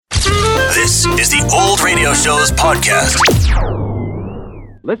This is the Old Radio Show's podcast.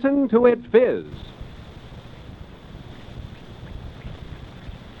 Listen to it fizz.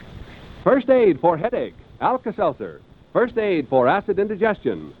 First aid for headache, Alka-Seltzer. First aid for acid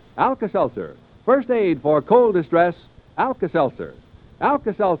indigestion, Alka-Seltzer. First aid for cold distress, Alka-Seltzer.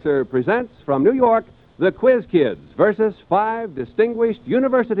 Alka-Seltzer presents from New York the Quiz Kids versus 5 distinguished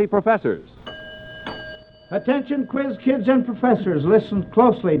university professors. Attention, quiz kids and professors, listen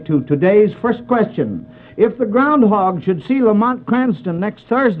closely to today's first question. If the Groundhog should see Lamont Cranston next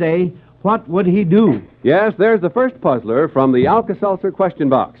Thursday, what would he do? Yes, there's the first puzzler from the Alka-Seltzer question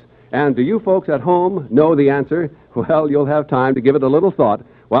box. And do you folks at home know the answer? Well, you'll have time to give it a little thought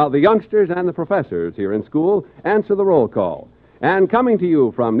while the youngsters and the professors here in school answer the roll call. And coming to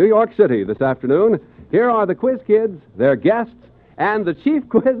you from New York City this afternoon, here are the Quiz Kids, their guests, and the chief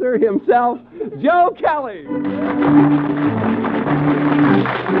quizzer himself, Joe Kelly.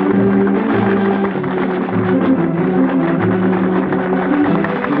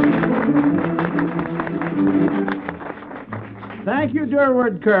 Thank you,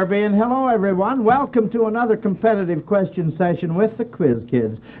 Derwood Kerby, and hello, everyone. Welcome to another competitive question session with the Quiz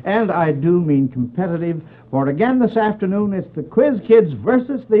Kids. And I do mean competitive, for again this afternoon, it's the Quiz Kids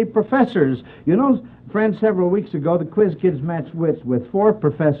versus the professors. You know, friends, several weeks ago, the Quiz Kids matched wits with 4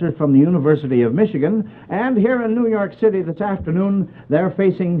 professors from the University of Michigan, and here in New York City this afternoon, they're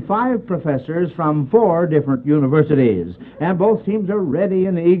facing 5 professors from 4 different universities. And both teams are ready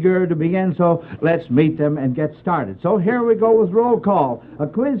and eager to begin, so let's meet them and get started. So here we go with roll call. A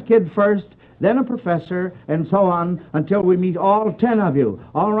Quiz Kid first, then a professor, and so on until we meet all 10 of you.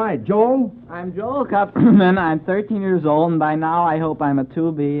 All right, Joel? I'm Joel Kupperman. I'm 13 years old, and by now I hope I'm a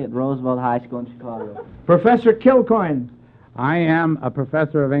 2B at Roosevelt High School in Chicago. Professor Kilcoyne? I am a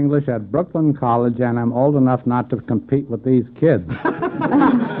professor of English at Brooklyn College, and I'm old enough not to compete with these kids.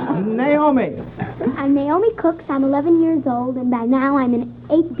 Naomi? I'm Naomi Cooks. I'm 11 years old, and by now I'm in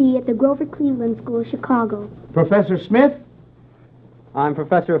 8B at the Grover Cleveland School, Chicago. Professor Smith? I'm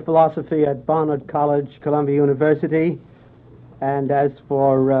professor of philosophy at Barnard College, Columbia University. And as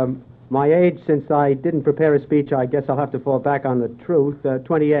for my age, since I didn't prepare a speech, I guess I'll have to fall back on the truth,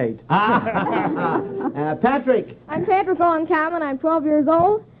 28. Patrick? I'm Patrick Owen Cameron. I'm 12 years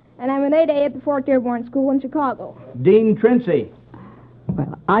old, and I'm an 8A at the Fort Dearborn School in Chicago. Dean Trinsey?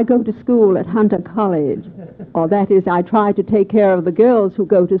 Well, I go to school at Hunter College. Or that is, I try to take care of the girls who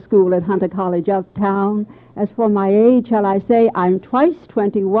go to school at Hunter College uptown. As for my age, shall I say, I'm twice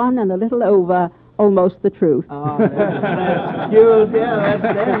 21 and a little over almost the truth. Oh, that's cute. Yeah, that's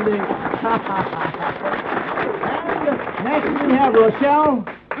dandy. And next we have Rochelle.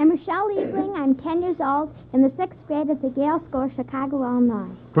 I'm Rochelle Liebling. I'm 10 years old in the 6th grade at the Gale School, Chicago,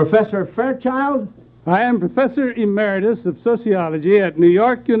 Illinois. Professor Fairchild. I am Professor Emeritus of Sociology at New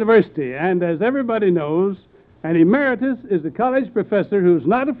York University, and as everybody knows, an emeritus is a college professor who's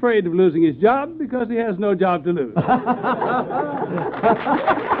not afraid of losing his job because he has no job to lose.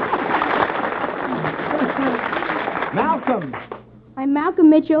 Malcolm. I'm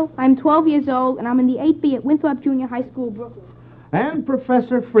Malcolm Mitchell. I'm 12 years old, and I'm in the 8B at Winthrop Junior High School, Brooklyn. And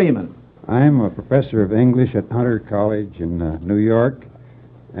Professor Freeman. I'm a professor of English at Hunter College in New York,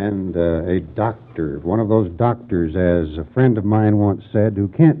 and a doctor, one of those doctors, as a friend of mine once said, who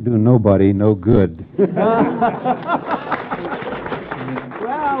can't do nobody no good. Well,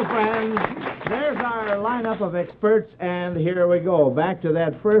 friends, there's our lineup of experts, and here we go. Back to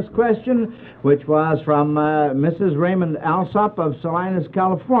that first question, which was from Mrs. Raymond Alsop of Salinas,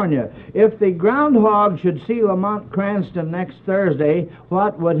 California. If the Groundhog should see Lamont Cranston next Thursday,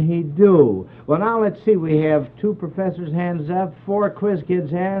 what would he do? Well, now let's see. We have 2 professors' hands up, 4 quiz kids'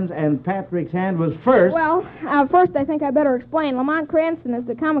 hands, and Patrick's hand was first. Well, first I think I better explain. Lamont Cranston is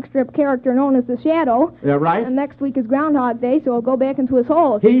the comic strip character known as the Shadow. Yeah, right. And next week is Groundhog Day, so he'll go back into his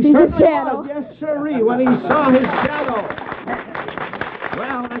hole. He He's certainly the Shadow. was, yes, sirree, when he saw his shadow.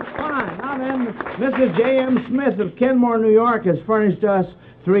 Well, that's fine. Now then, Mrs. J.M. Smith of Kenmore, New York, has furnished us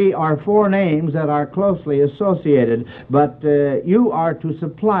 3 or 4 names that are closely associated, but you are to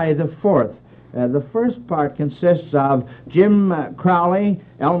supply the 4th. The first part consists of Jim Crowley,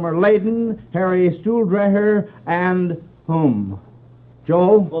 Elmer Layden, Harry Stuhldreher, and whom?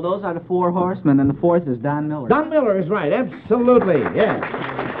 Joel? Well, those are the 4 horsemen, and the 4th is Don Miller. Don Miller is right, absolutely, yes.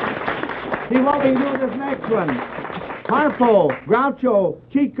 See what we do with this next one. Harpo, Groucho,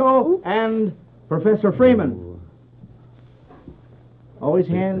 Chico, and Professor Freeman. Oh, his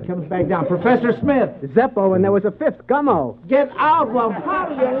hand comes back down. Professor Smith. Zeppo, and there was a 5th, Gummo. Get out. Well, how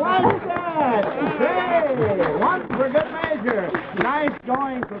do you like that? Hey, 1 for good measure. Nice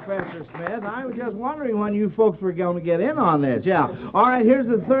going, Professor Smith. I was just wondering when you folks were going to get in on this. Yeah. All right, here's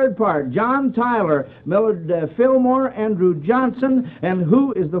the third part. John Tyler, Millard Fillmore, Andrew Johnson, and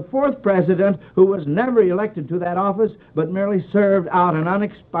who is the fourth president who was never elected to that office but merely served out an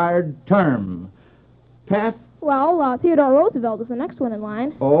unexpired term? Pat? Well, Theodore Roosevelt is the next one in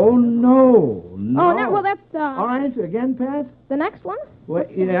line. Oh, no. Oh, no, well, that's, All right, again, Pat? the next one? Well,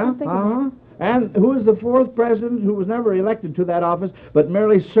 yeah, And who is the fourth president who was never elected to that office but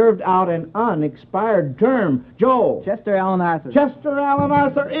merely served out an unexpired term? Joel? Chester Alan Arthur. Chester Alan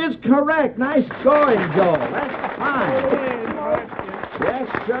Arthur is correct. Nice going, Joel. That's fine. Yes,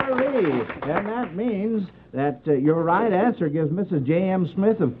 sirree. And that means that your right answer gives Mrs. J.M.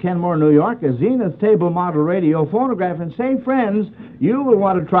 Smith of Kenmore, New York, a Zenith table model radio phonograph. And say, friends, you will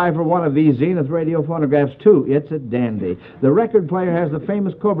want to try for one of these Zenith radio phonographs, too. It's a dandy. The record player has the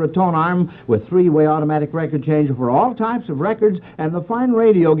famous Cobra tone arm with three-way automatic record changer for all types of records, and the fine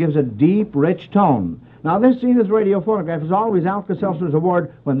radio gives a deep, rich tone. Now, this Zenith radio phonograph is always Alka-Seltzer's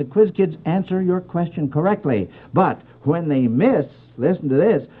award when the quiz kids answer your question correctly. But when they miss, listen to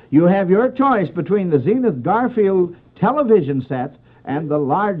this, you have your choice between the Zenith Garfield television set and the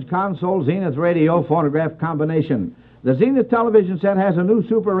large console Zenith radio phonograph combination. The Zenith television set has a new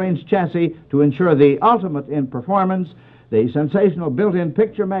super range chassis to ensure the ultimate in performance, the sensational built-in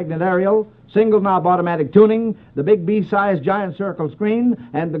picture magnet aerial, single-knob automatic tuning, the big B-size giant circle screen,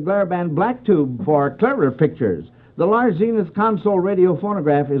 and the glare band black tube for clearer pictures. The large Zenith console radio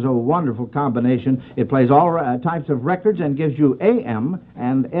phonograph is a wonderful combination. It plays all types of records and gives you AM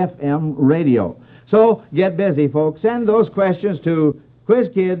and FM radio. So get busy, folks. Send those questions to Quiz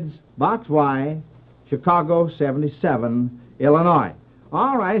Kids, Box Y, Chicago 77, Illinois.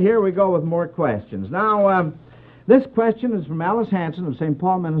 All right, here we go with more questions. Now, this question is from Alice Hanson of St.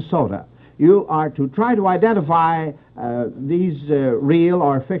 Paul, Minnesota. You are to try to identify these real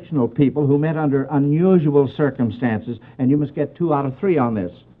or fictional people who met under unusual circumstances, and you must get 2 out of 3 on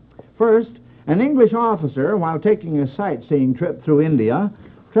this. First, an English officer, while taking a sightseeing trip through India,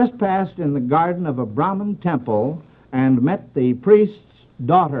 trespassed in the garden of a Brahmin temple and met the priest's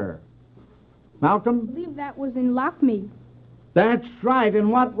daughter. Malcolm? I believe that was in Lockme. That's right,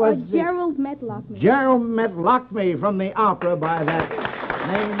 and what was Gerald met Lockme. Gerald met Lockme from the opera by that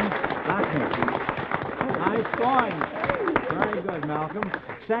name, Lockme. Nice going. Very good, Malcolm.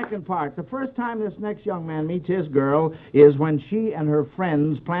 Second part. The first time this next young man meets his girl is when she and her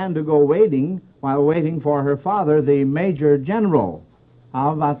friends plan to go wading while waiting for her father, the Major General.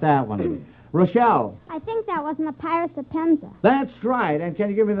 How about that one? Rochelle? I think that was in the Pirates of Penza. That's right. And can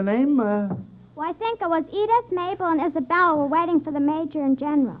you give me the name? Well, I think it was Edith, Mabel, and Isabella were waiting for the Major and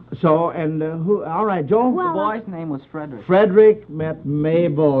General. So, and who? All right, Joel? The boy's name was Frederick. Frederick met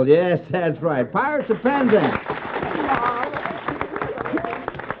Mabel. Yes, that's right. Pirates of Penzance.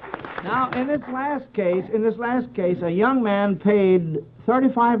 Now, in this last case, a young man paid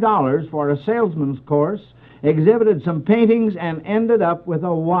 $35 for a salesman's course, exhibited some paintings, and ended up with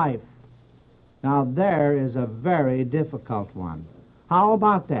a wife. Now, there is a very difficult one. How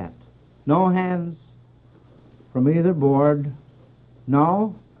about that? No hands from either board?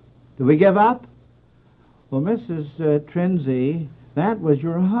 No? Do we give up? Well, Mrs. Trinzy, that was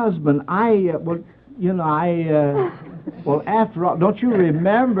your husband. Well, after all, don't you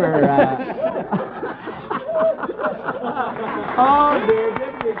remember? Oh, dear,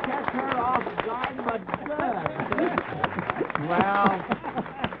 didn't we catch her off guard? But good. Well,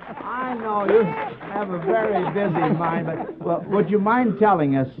 I know you have a very busy mind, but would you mind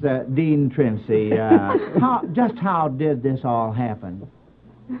telling us, Dean Trincy, how did this all happen?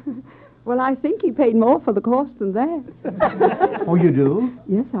 Well, I think he paid more for the course than that. Oh, you do?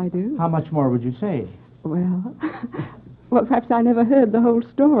 Yes, I do. How much more would you say? Well, perhaps I never heard the whole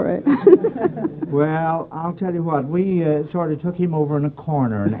story. Well, I'll tell you what. We sort of took him over in a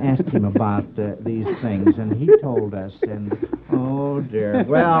corner and asked him about these things, and he told us, and oh, dear.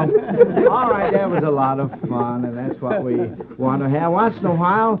 Well, all right, that was a lot of fun, and that's what we want to have once in a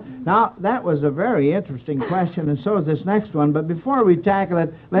while. Now, that was a very interesting question, and so is this next one, but before we tackle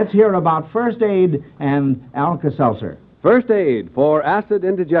it, let's hear about first aid and Alka-Seltzer. First aid for acid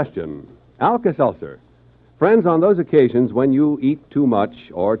indigestion. Alka-Seltzer. Friends, on those occasions when you eat too much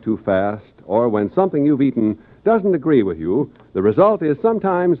or too fast, or when something you've eaten doesn't agree with you, the result is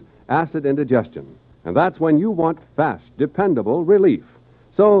sometimes acid indigestion. And that's when you want fast, dependable relief.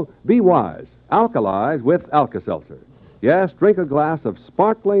 So be wise. Alkalize with Alka-Seltzer. Yes, drink a glass of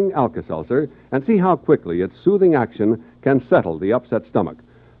sparkling Alka-Seltzer and see how quickly its soothing action can settle the upset stomach,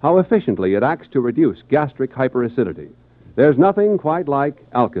 how efficiently it acts to reduce gastric hyperacidity. There's nothing quite like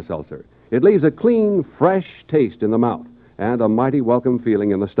Alka-Seltzer. It leaves a clean, fresh taste in the mouth, and a mighty welcome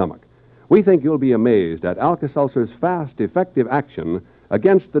feeling in the stomach. We think you'll be amazed at Alka-Seltzer's fast, effective action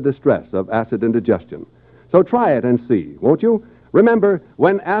against the distress of acid indigestion. So try it and see, won't you? Remember,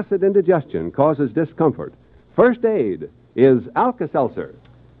 when acid indigestion causes discomfort, first aid is Alka-Seltzer.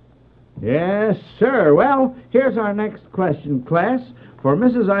 Yes, sir. Well, here's our next question, class. For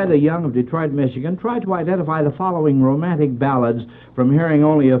Mrs. Ida Young of Detroit, Michigan, try to identify the following romantic ballads from hearing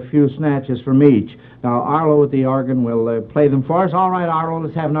only a few snatches from each. Now, Arlo with the organ will play them for us. All right, Arlo,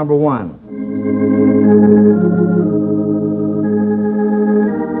 let's have number one.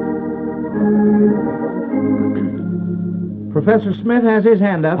 Professor Smith has his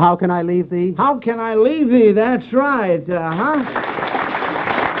hand up. How can I leave thee? How can I leave thee? That's right.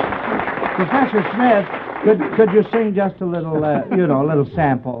 Professor Smith, could you sing just a little, a little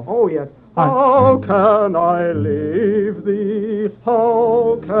sample? Oh, yes. How can I leave thee?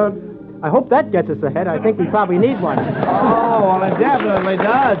 How can... I hope that gets us ahead. I think we probably need one. Oh, well, it definitely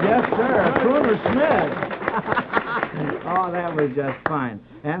does. Yes, sir. Crooner Smith. Oh, that was just fine.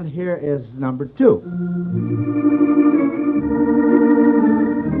 And here is number two.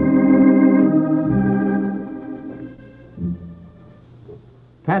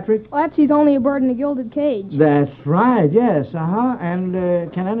 Patrick? Well, that's She's Only a Bird in a Gilded Cage. That's right, yes, And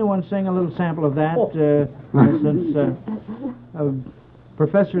can anyone sing a little sample of that, for instance,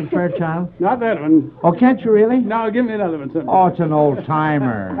 Professor Fairchild? Not that one. Oh, can't you really? No, give me another one. Oh, it's an old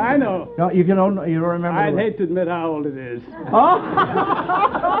timer. I know. No, you don't remember? I'd hate to admit how old it is. Oh!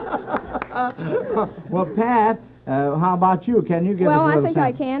 Well, Pat, how about you? Can you give us a little Well, I think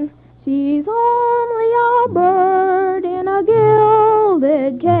I sample? can. She's only a bird in a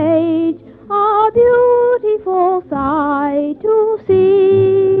gilded cage, a beautiful sight to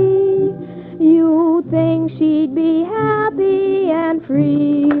see. You'd think she'd be happy and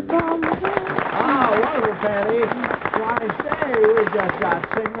free from pain. Oh, wonderful, Patty. Why, say, we just got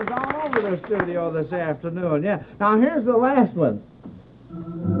singers all over the studio this afternoon. Yeah. Now, here's the last one.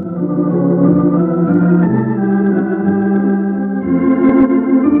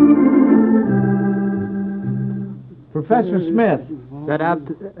 Professor Smith. Is that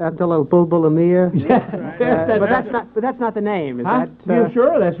Abdullah Bulbul Amir? But that's not the name. Is Huh? that? You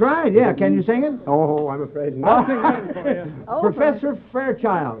sure? That's right. Yeah. Can you sing it? Oh, I'm afraid not. Professor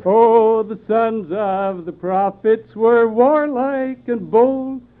Fairchild. Oh, the sons of the prophets were warlike and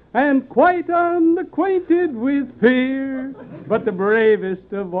bold, and quite unacquainted with fear. But the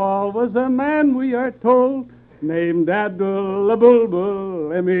bravest of all was a man, we are told, named Abdullah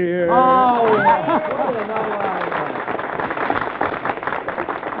Bulbul Emir.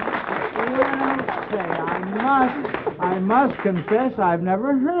 I must confess I've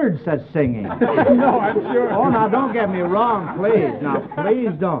never heard such singing. No, I'm sure. Oh, now, don't get me wrong, please. Now,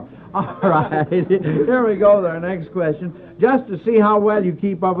 please don't. All right, here we go with our next question. Just to see how well you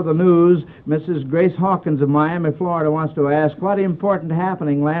keep up with the news, Mrs. Grace Hawkins of Miami, Florida, wants to ask what important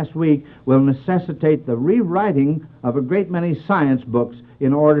happening last week will necessitate the rewriting of a great many science books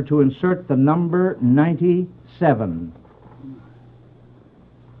in order to insert the number 97.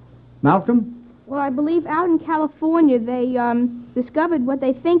 Malcolm? Well, I believe out in California they discovered what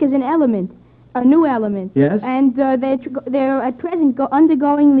they think is an element, a new element. Yes. And they're at present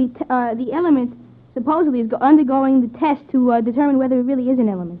undergoing the element supposedly is undergoing the test to determine whether it really is an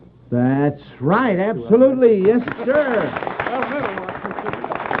element. That's right, absolutely, yes, sir.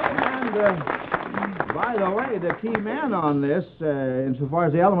 And by the way, the key man on this, insofar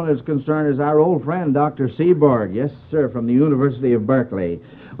as the element is concerned, is our old friend Dr. Seaborg. Yes, sir, from the University of Berkeley.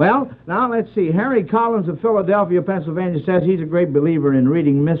 Well, now let's see. Harry Collins of Philadelphia, Pennsylvania, says he's a great believer in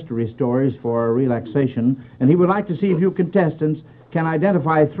reading mystery stories for relaxation, and he would like to see if you contestants can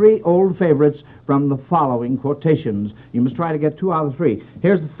identify three old favorites from the following quotations. You must try to get 2 out of 3.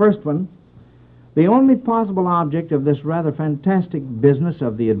 Here's the first one. The only possible object of this rather fantastic business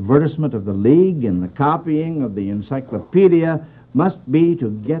of the advertisement of the League and the copying of the encyclopedia must be to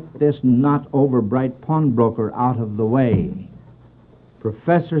get this not-over-bright pawnbroker out of the way.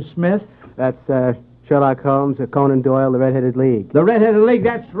 Professor Smith? That's Sherlock Holmes, Conan Doyle, the Red-Headed League. The Red-Headed League,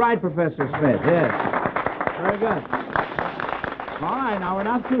 that's right, Professor Smith, yes. Very good. All right, now we're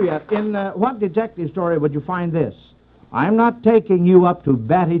not through yet. In what detective story would you find this? I'm not taking you up to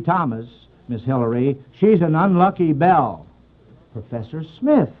Batty Thomas, Miss Hillary. She's an unlucky belle. Professor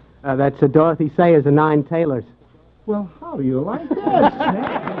Smith. That's Dorothy Sayers and 9 Tailors. Well, how do you like this, Smith?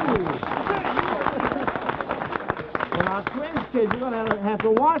 Well, now, quiz kids, you're going to have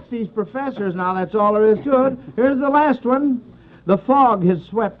to watch these professors now. That's all there is to it. Here's the last one. The fog has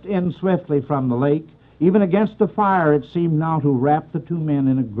swept in swiftly from the lake. Even against the fire, it seemed now to wrap the two men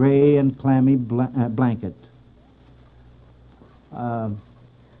in a gray and clammy blanket. Pat?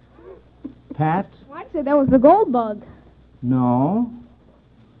 I'd say that was the gold bug. No.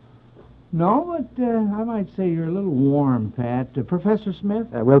 No, but I might say you're a little warm, Pat. Professor Smith?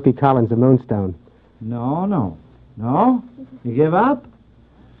 Wilkie Collins, the Moonstone. No. You give up?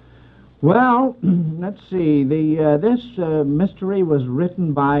 Well, let's see. This mystery was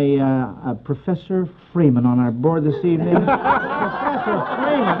written by Professor Freeman on our board this evening. Professor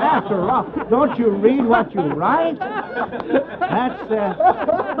Freeman, after all, don't you read what you write? That's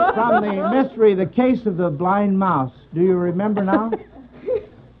from the mystery, The Case of the Blind Mouse. Do you remember now?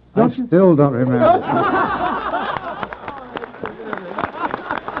 Still don't remember.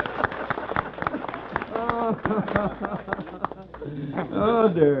 Oh,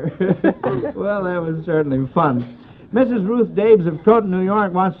 dear. Well, that was certainly fun. Mrs. Ruth Daves of Croton, New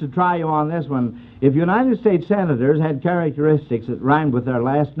York, wants to try you on this one. If United States senators had characteristics that rhymed with their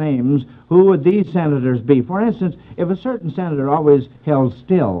last names, who would these senators be? For instance, if a certain senator always held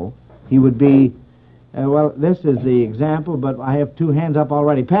still, he would be... well, this is the example, but I have two hands up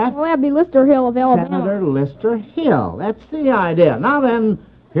already. Pat? Well, that'd be Lister Hill of Alabama. Senator Lister Hill. That's the idea. Now then,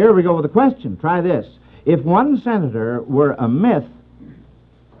 here we go with the question. Try this. If one senator were a myth,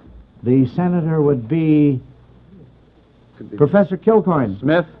 the senator would be Professor Kilcoyne.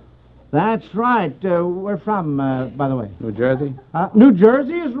 Smith? That's right. We're from, by the way? New Jersey? New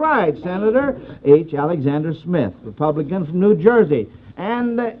Jersey is right. Senator H. Alexander Smith, Republican from New Jersey.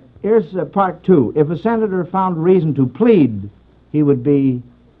 And here's part two. If a senator found reason to plead, he would be...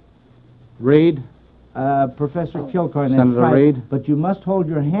 Reed? Professor Kilcoyne, that's Senator right. Reed? But you must hold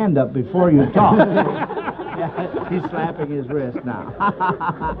your hand up before you talk. He's slapping his wrist now.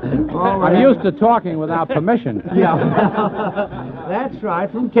 I'm used to talking without permission. Yeah, that's right,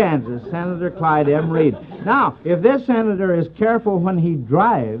 from Kansas, Senator Clyde M. Reed. Now, if this senator is careful when he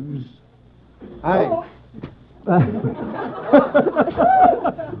drives...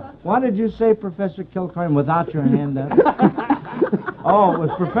 What did you say, Professor Kilcoyne, without your hand up? Oh, it was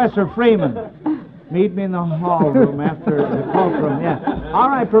Professor Freeman. Meet me in the hall room after the cloakroom, yeah. All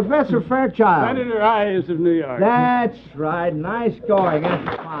right, Professor Fairchild. Senator Hayes of New York. That's right. Nice going.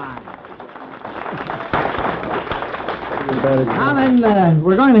 That's fine. Now then,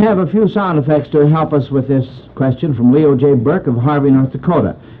 we're going to have a few sound effects to help us with this question from Leo J. Burke of Harvey, North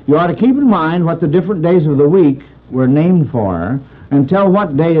Dakota. You ought to keep in mind what the different days of the week were named for and tell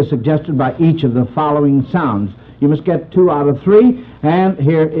what day is suggested by each of the following sounds. You must get 2 out of 3, and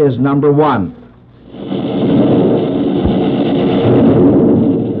here is number 1.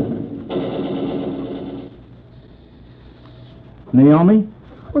 Naomi?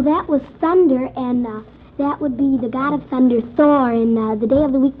 Well, that was thunder, and that would be the god of thunder, Thor, and the day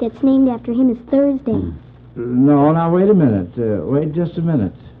of the week that's named after him is Thursday. No, now, wait a minute. Wait just a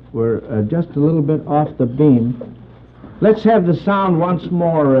minute. We're just a little bit off the beam. Let's have the sound once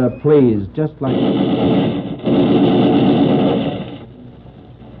more, please, just like...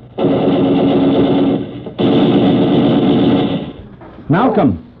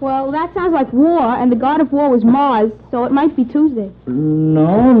 Malcolm. Well, that sounds like war, and the god of war was Mars, so it might be Tuesday.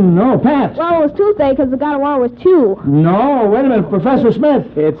 No, Pat. Well, it was Tuesday because the god of war was 2. No, wait a minute, Professor Smith.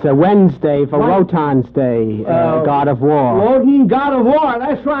 It's a Wednesday for Wotan's Day, God of War. Wotan, god of war.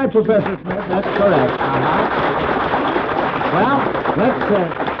 That's right, Professor Smith. That's correct. Well,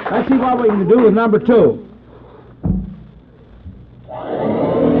 let's see what we can do with number 2.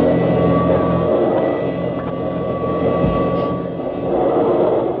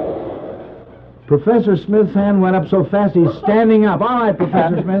 Professor Smith's hand went up so fast he's standing up. All right,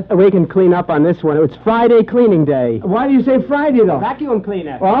 Professor Smith. We can clean up on this one. It's Friday cleaning day. Why do you say Friday, though? Vacuum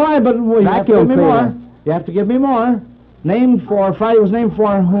cleaner. All right, but you have to give me cleaner. more. You have to give me more. Friday was named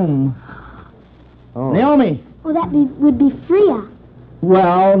for whom? Oh. Naomi. Well, that would be Freya.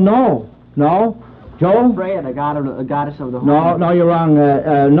 Well, no. Joe? Freya, the goddess of the home. No, you're wrong.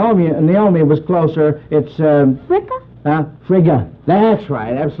 Naomi was closer. It's, Fricka? Frigga. That's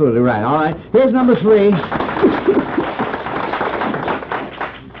right. Absolutely right. All right. Here's number 3.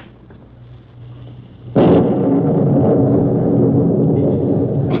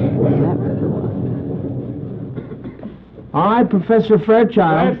 All right, Professor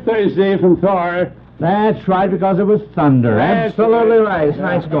Fairchild. That's Thursday from Thor. That's right, because it was thunder. That's Absolutely right. It's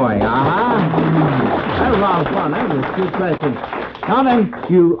nice going. That was a lot of fun. That was a good question. Now then,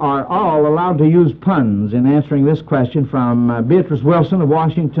 you are all allowed to use puns in answering this question from Beatrice Wilson of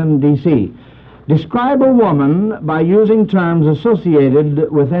Washington, D.C. Describe a woman by using terms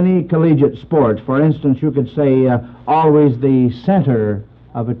associated with any collegiate sport. For instance, you could say, always the center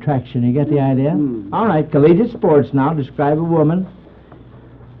of attraction. You get the idea? All right, collegiate sports now. Describe a woman.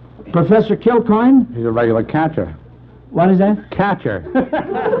 Professor Kilcoyne? He's a regular catcher. What is that? Catcher.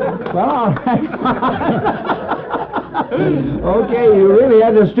 Well, all right. Okay, you really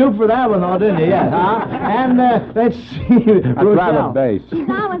had to stoop for that one, though, didn't you? Yes, huh? And let's see. I grab a base. She's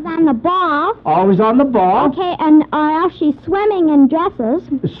always on the ball. Always on the ball. Okay, and or else she's swimming in dresses.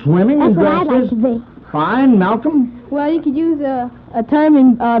 Swimming in That's what I'd like dresses. to be. Fine, Malcolm. Well, you could use a term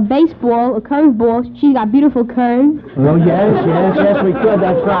in baseball, a curveball. She's got beautiful curves. Oh, yes, we could.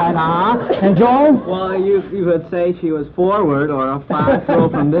 That's right, And Joel? Well, you could say she was forward or a far throw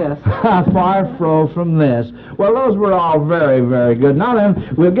from this. Far throw from this. Well, those were all very, very good. Now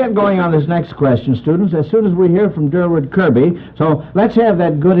then, we'll get going on this next question, students, as soon as we hear from Derwood Kerby. So let's have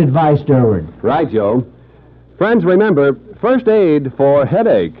that good advice, Derwood. Right, Joe. Friends, remember, first aid for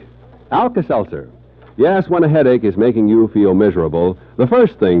headache, Alka-Seltzer. Yes, when a headache is making you feel miserable, the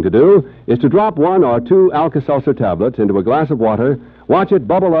first thing to do is to drop 1 or 2 Alka-Seltzer tablets into a glass of water, watch it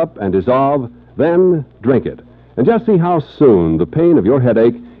bubble up and dissolve, then drink it. And just see how soon the pain of your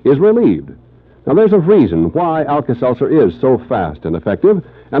headache is relieved. Now, there's a reason why Alka-Seltzer is so fast and effective,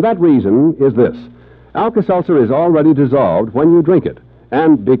 and that reason is this. Alka-Seltzer is already dissolved when you drink it,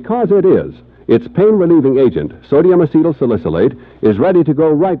 and because it is, its pain-relieving agent, sodium acetyl salicylate, is ready to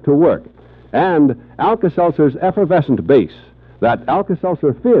go right to work. And Alka-Seltzer's effervescent base, that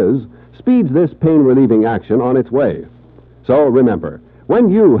Alka-Seltzer Fizz, speeds this pain-relieving action on its way. So remember, when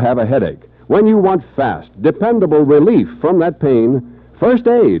you have a headache, when you want fast, dependable relief from that pain, first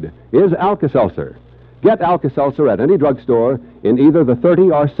aid is Alka-Seltzer. Get Alka-Seltzer at any drugstore in either the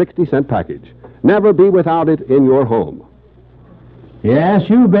 30 or 60-cent package. Never be without it in your home. Yes,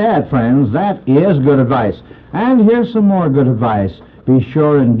 you bet, friends. That is good advice. And here's some more good advice. Be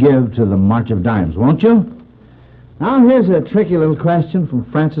sure and give to the March of Dimes, won't you? Now, here's a tricky little question from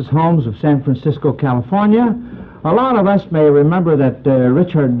Francis Holmes of San Francisco, California. A lot of us may remember that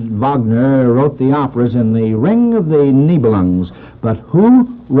Richard Wagner wrote the operas in the Ring of the Nibelungs. But who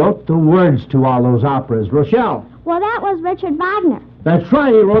wrote the words to all those operas? Rochelle? Well, that was Richard Wagner. That's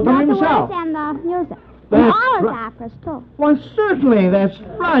right, he wrote them Not himself. the words and the music. That's And all his right. operas, too. Well, certainly, that's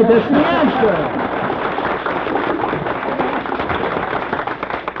right. That's the answer.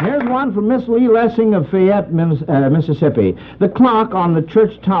 Here's one from Miss Lee Lessing of Fayette, Mississippi. The clock on the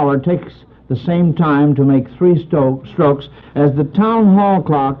church tower takes the same time to make 3 strokes as the town hall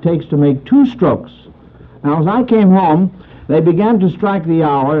clock takes to make 2 strokes. Now, as I came home, they began to strike the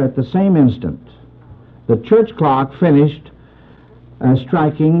hour at the same instant. The church clock finished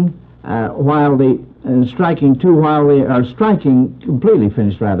striking completely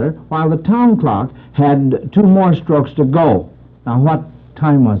finished rather, while the town clock had 2 more strokes to go. Now, what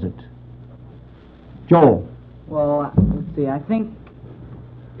time was it? Joel? Well, let's see. I think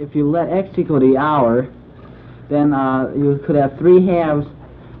if you let x equal the hour, then you could have 3 halves.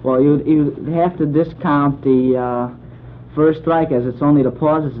 Well, you'd have to discount the first strike, as it's only the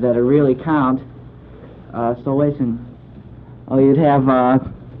pauses that are really count. So wait a minute. Oh, you'd have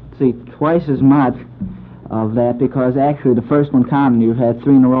twice as much of that, because actually the first one counted. You had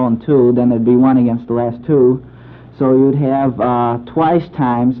 3 in a row and 2, then there'd be 1 against the last 2. So you'd have twice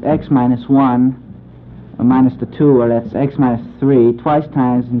times x minus 1 minus the 2, or that's x minus 3. Twice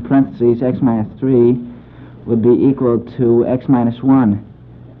times, in parentheses, x minus 3 would be equal to x minus 1.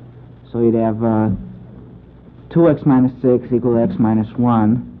 So you'd have 2x minus 6 equal x minus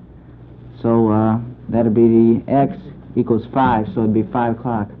 1. So that'd be the x equals 5, so it'd be 5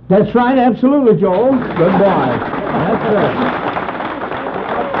 o'clock. That's right, absolutely, Joel. Good boy. That's right.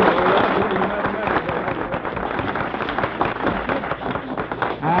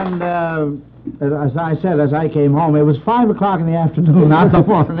 And as I said, as I came home, it was 5 o'clock in the afternoon, not the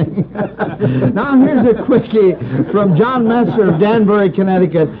morning. Now, here's a quickie from John Messer of Danbury,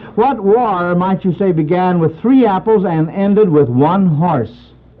 Connecticut. What war, might you say, began with 3 apples and ended with 1 horse?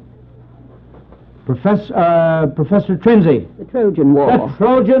 Professor Trinzy. The Trojan War. The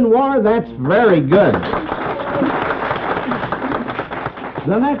Trojan War, that's very good.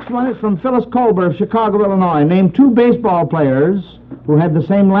 The next one is from Phyllis Colbert of Chicago, Illinois. Name 2 baseball players who had the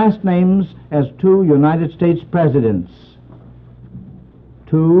same last names as 2 United States presidents.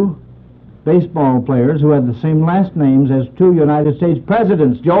 2 baseball players who had the same last names as 2 United States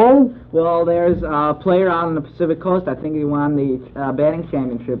presidents. Joel? Well, there's a player out on the Pacific Coast, I think he won the batting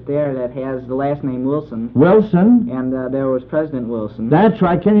championship there, that has the last name Wilson. Wilson? And there was President Wilson. That's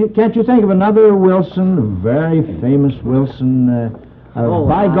right. Can't you think of another Wilson, a very famous Wilson of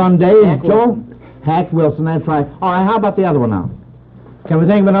bygone days, Hack Joel? Wilson. Hack Wilson, that's right. All right, how about the other one now? Can we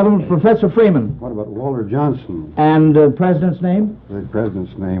think of another one? Professor Freeman. What about Walter Johnson? And the president's name? The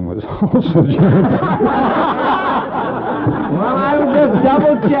president's name was also German. Well, I was just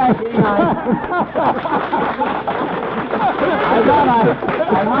double checking. I thought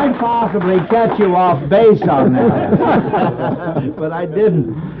I might possibly catch you off base on that. But I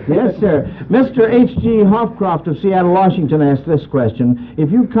didn't. Yes, sir. Mr. H.G. Hofcroft of Seattle, Washington asked this question.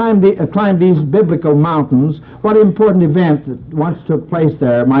 If you climbed these biblical mountains, what important event that once took place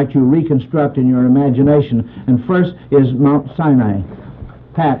there might you reconstruct in your imagination? And first is Mount Sinai.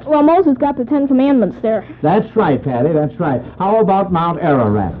 Pat. Well, Moses got the Ten Commandments there. That's right, Patty, that's right. How about Mount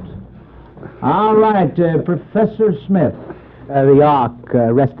Ararat? All right, Professor Smith. The Ark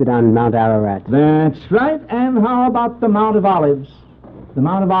rested on Mount Ararat. That's right. And how about the Mount of Olives? The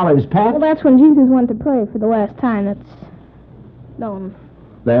Mount of Olives, Pat? Well, that's when Jesus went to pray for the last time. That's known.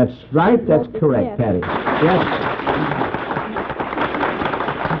 That's right. That's correct, yes. Patty. Yes.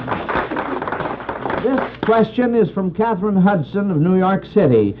 This question is from Catherine Hudson of New York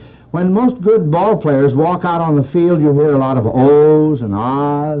City. When most good ball players walk out on the field, you hear a lot of O's and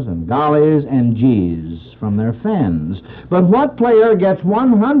R's and gollies and G's from their fans. But what player gets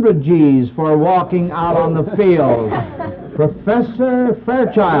 100 G's for walking out on the field? Professor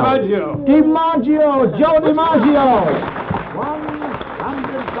Fairchild. DiMaggio. Joe DiMaggio.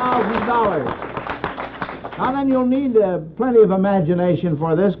 $100,000. Now then, you'll need plenty of imagination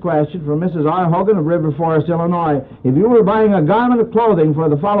for this question from Mrs. R. Hogan of River Forest, Illinois. If you were buying a garment of clothing for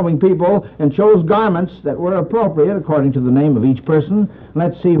the following people and chose garments that were appropriate according to the name of each person,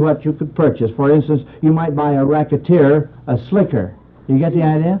 let's see what you could purchase. For instance, you might buy a racketeer a slicker. You get the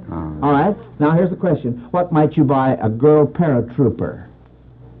idea? All right. Now here's the question. What might you buy a girl paratrooper?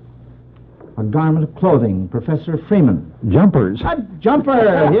 A garment of clothing. Professor Freeman. Jumpers. A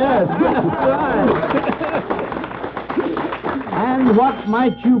jumper, yes. Right. And what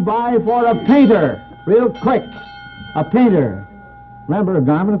might you buy for a painter? Real quick. A painter. Remember, a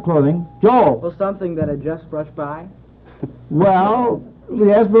garment of clothing. Joel. Well, something that I just brushed by. Well,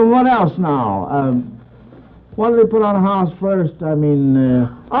 yes, but what else now? What do they put on a house first? All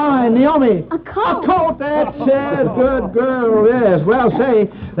right, Naomi. A coat. A coat, that's it. Good girl, yes. Well, say,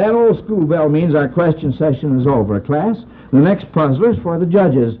 that old school bell means our question session is over, class. The next puzzler's for the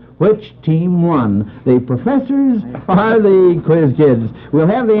judges. Which team won? The professors or the quiz kids? We'll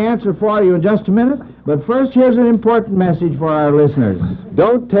have the answer for you in just a minute, but first here's an important message for our listeners.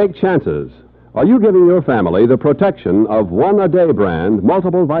 Don't take chances. Are you giving your family the protection of one-a-day brand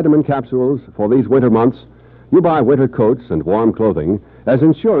multiple vitamin capsules for these winter months? You buy winter coats and warm clothing as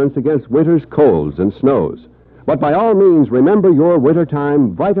insurance against winter's colds and snows. But by all means, remember your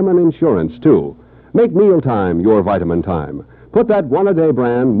wintertime vitamin insurance, too. Make mealtime your vitamin time. Put that one-a-day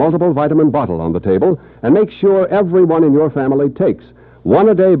brand multiple vitamin bottle on the table and make sure everyone in your family takes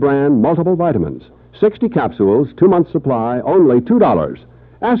one-a-day brand multiple vitamins. 60 capsules, 2-month supply, only $2.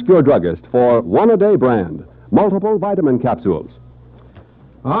 Ask your druggist for one-a-day brand multiple vitamin capsules.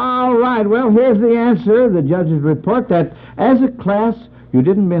 All right, well, here's the answer. The judges report that as a class, you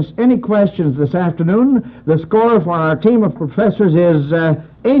didn't miss any questions this afternoon. The score for our team of professors is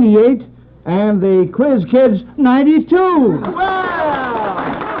 88, and the quiz kids, 92. Well, what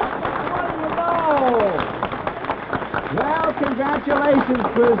do you know? Well, congratulations,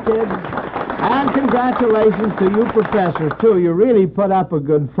 quiz kids. And congratulations to you professors, too. You really put up a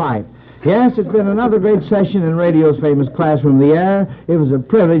good fight. Yes, it's been another great session in radio's famous Classroom of the Air. It was a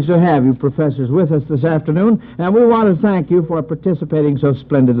privilege to have you professors with us this afternoon, and we want to thank you for participating so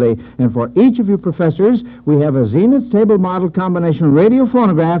splendidly. And for each of you professors, we have a Zenith table model combination radio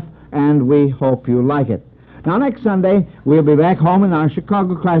phonograph, and we hope you like it. Now, next Sunday, we'll be back home in our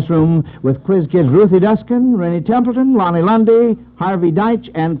Chicago classroom with quiz kids Ruthie Duskin, Rennie Templeton, Lonnie Lundy, Harvey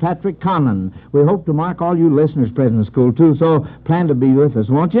Deitch, and Patrick Conlon. We hope to mark all you listeners present in school, too, so plan to be with us,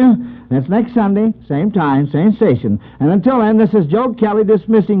 won't you? That's next Sunday, same time, same station. And until then, this is Joe Kelly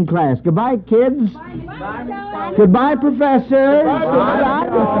dismissing class. Goodbye, kids. Bye. Goodbye, professor.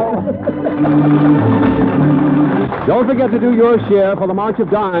 Don't forget to do your share for the March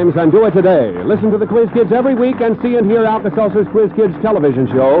of Dimes, and do it today. Listen to the Quiz Kids every week and see and hear Alka-Seltzer's Quiz Kids television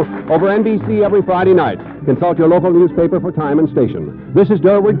show over NBC every Friday night. Consult your local newspaper for time and station. This is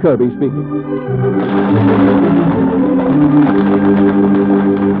Derwood Kerby speaking.